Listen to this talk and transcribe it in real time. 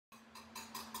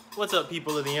What's up,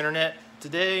 people of the internet?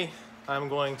 Today I'm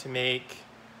going to make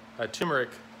a turmeric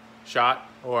shot,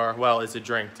 or well, it's a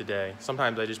drink today.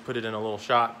 Sometimes I just put it in a little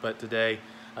shot, but today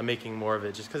I'm making more of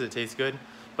it just because it tastes good.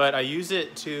 But I use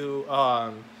it to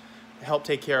help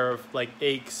take care of like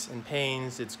aches and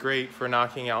pains. It's great for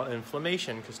knocking out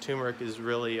inflammation because turmeric is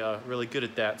really good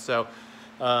at that. So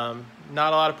not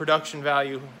a lot of production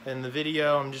value in the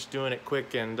video. I'm just doing it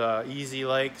quick and easy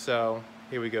like. So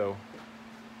here we go.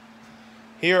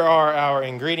 Here are our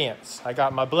ingredients. I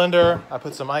got my blender, I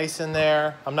put some ice in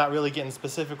there. I'm not really getting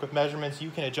specific with measurements.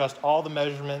 You can adjust all the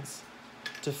measurements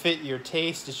to fit your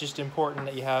taste. It's just important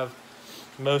that you have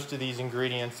most of these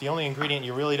ingredients. The only ingredient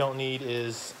you really don't need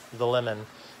is the lemon.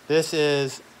 This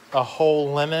is a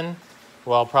whole lemon,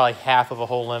 well, probably half of a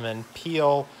whole lemon.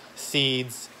 Peel,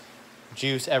 seeds,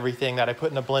 juice, everything that I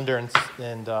put in a blender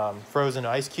and frozen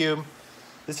ice cube.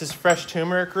 This is fresh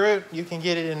turmeric root. You can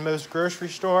get it in most grocery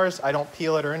stores. I don't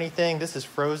peel it or anything. This is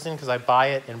frozen because I buy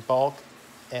it in bulk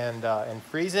and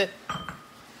freeze it.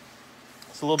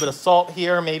 It's a little bit of salt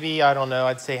here, maybe, I don't know,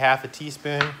 I'd say half a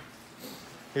teaspoon.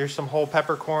 Here's some whole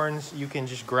peppercorns. You can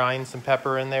just grind some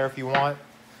pepper in there if you want.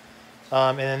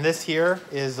 And then this here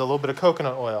is a little bit of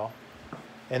coconut oil.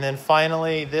 And then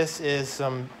finally, this is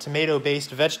some tomato-based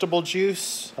vegetable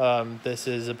juice. This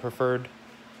is a preferred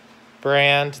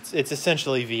brand. It's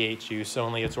essentially V8 juice,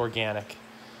 only it's organic.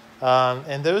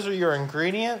 And those are your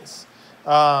ingredients.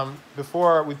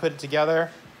 Before we put it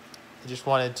together, I just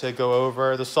wanted to go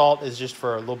over, the salt is just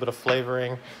for a little bit of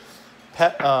flavoring.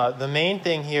 The main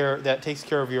thing here that takes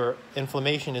care of your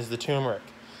inflammation is the turmeric.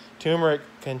 Turmeric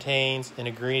contains an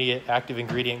active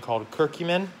ingredient called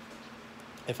curcumin,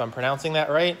 if I'm pronouncing that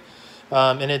right.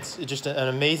 And it's just an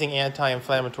amazing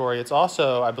anti-inflammatory. It's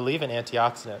also, I believe, an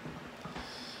antioxidant.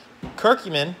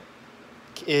 Curcumin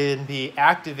can be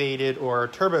activated or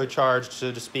turbocharged,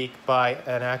 so to speak, by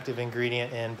an active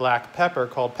ingredient in black pepper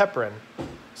called pepperin.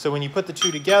 So when you put the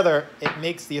two together, it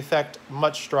makes the effect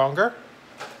much stronger.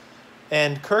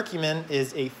 And curcumin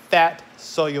is a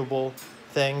fat-soluble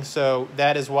thing, so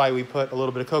that is why we put a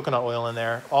little bit of coconut oil in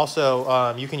there.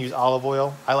 Also, you can use olive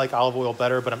oil. I like olive oil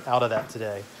better, but I'm out of that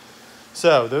today.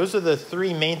 So those are the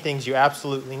three main things you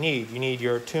absolutely need. You need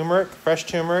your turmeric, fresh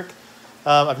turmeric.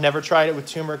 I've never tried it with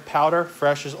turmeric powder.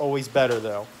 Fresh is always better,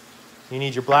 though. You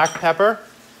need your black pepper,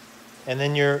 and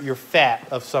then your fat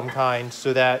of some kind,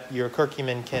 so that your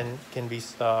curcumin can be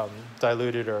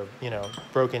diluted or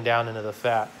broken down into the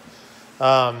fat.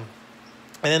 And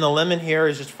then the lemon here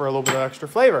is just for a little bit of extra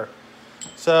flavor.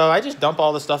 So I just dump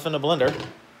all the stuff in the blender.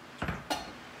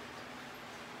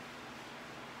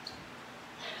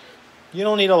 You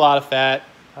don't need a lot of fat.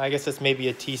 I guess that's maybe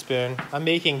a teaspoon. I'm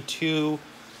making 2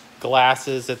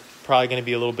 glasses. That's probably going to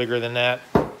be a little bigger than that.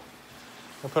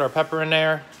 We'll put our pepper in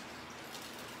there.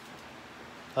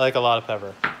 I like a lot of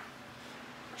pepper.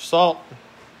 Salt.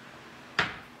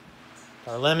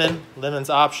 Our lemon. Lemon's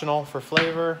optional for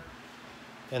flavor.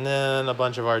 And then a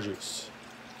bunch of our juice.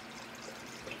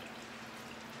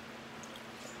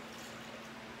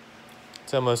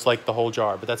 It's almost like the whole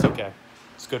jar, but that's okay.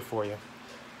 It's good for you.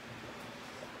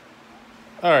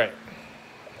 All right.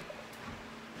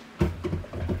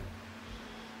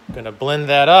 Gonna blend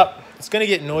that up. It's gonna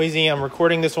get noisy. I'm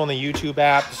recording this on the YouTube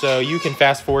app, so you can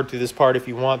fast forward through this part if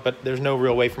you want, but there's no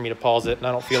real way for me to pause it, and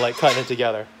I don't feel like cutting it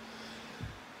together.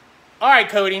 All right,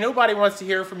 Cody, nobody wants to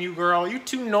hear from you, girl. You're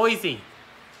too noisy.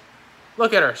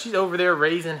 Look at her. She's over there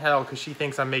raising hell because she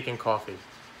thinks I'm making coffee.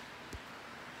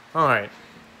 All right.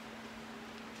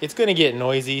 It's gonna get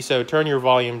noisy, so turn your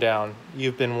volume down.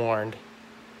 You've been warned.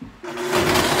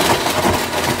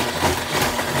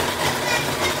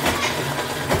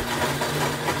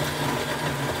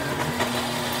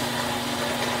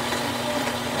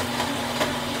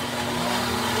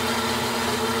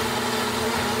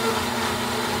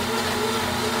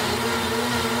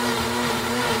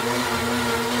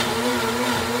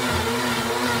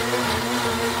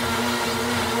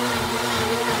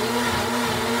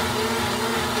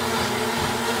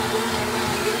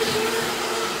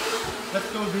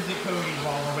 Let's go visit Cody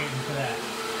while we're waiting for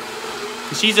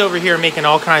that. She's over here making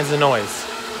all kinds of noise.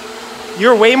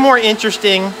 You're way more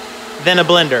interesting than a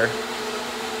blender.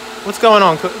 What's going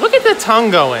on? Look at the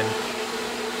tongue going.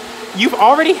 You've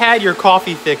already had your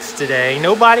coffee fix today.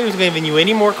 Nobody was giving you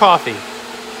any more coffee.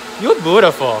 You're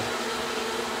beautiful.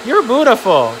 You're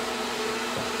beautiful.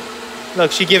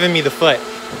 Look, she's giving me the foot.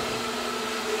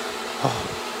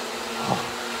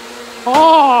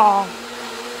 Oh.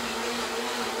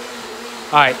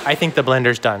 All right, I think the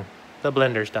blender's done. The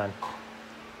blender's done.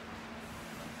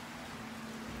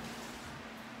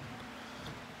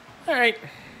 All right.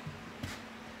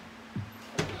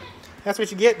 that's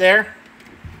what you get there.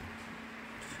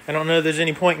 I don't know if there's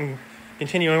any point in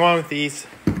continuing on with these,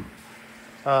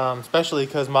 especially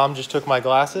because Mom just took my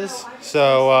glasses.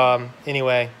 So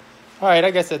anyway, all right,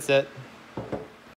 I guess that's it.